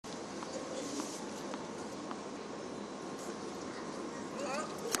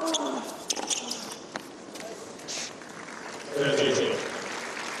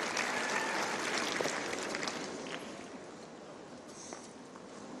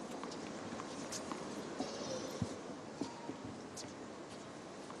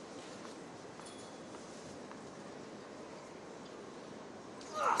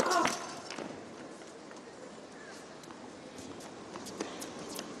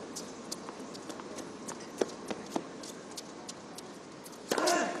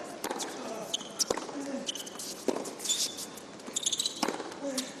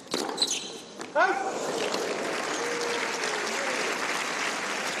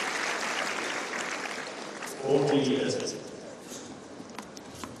40 years.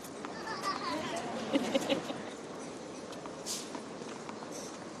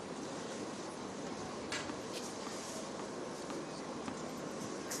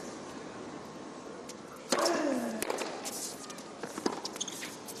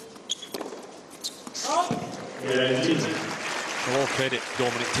 All credit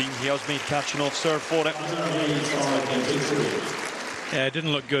Dominic Thiem. He has made Khachanov serve for it. Yeah, it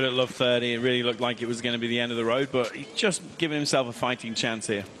didn't look good at love 30. It really looked like it was going to be the end of the road, but he's just giving himself a fighting chance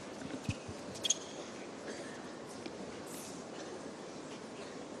here.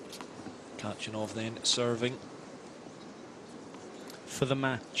 Khachanov then serving for the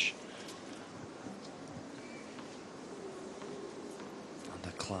match. And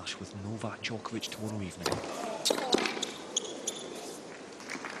a clash with Novak Djokovic tomorrow evening.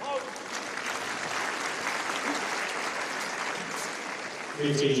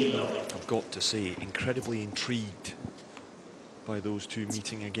 I've got to say, incredibly intrigued by those two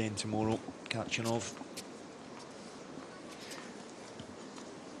meeting again tomorrow. Khachanov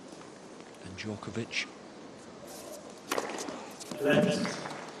and Djokovic.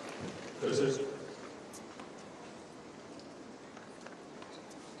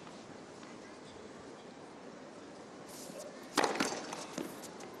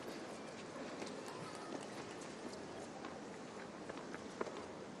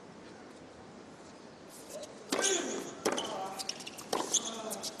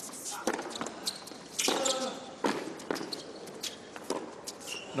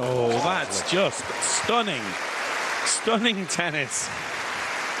 Oh, that's just stunning. Stunning tennis.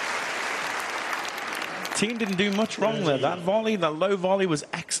 Thiem didn't do much wrong there. That volley, that low volley was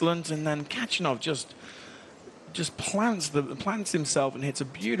excellent, and then Khachanov just plants himself and hits a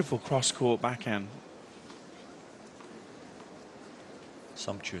beautiful cross-court backhand.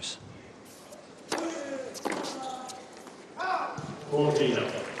 Sumptuous. 14.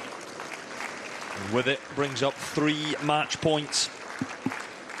 And with it, brings up 3 match points.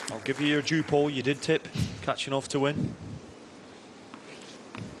 I'll give you your due, Paul. You did tip Khachanov to win.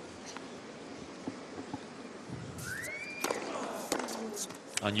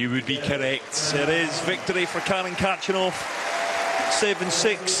 And you would be correct. It is victory for Karen Khachanov.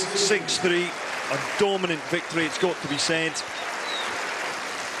 7-6, 6-3. A dominant victory, it's got to be said.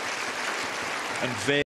 And very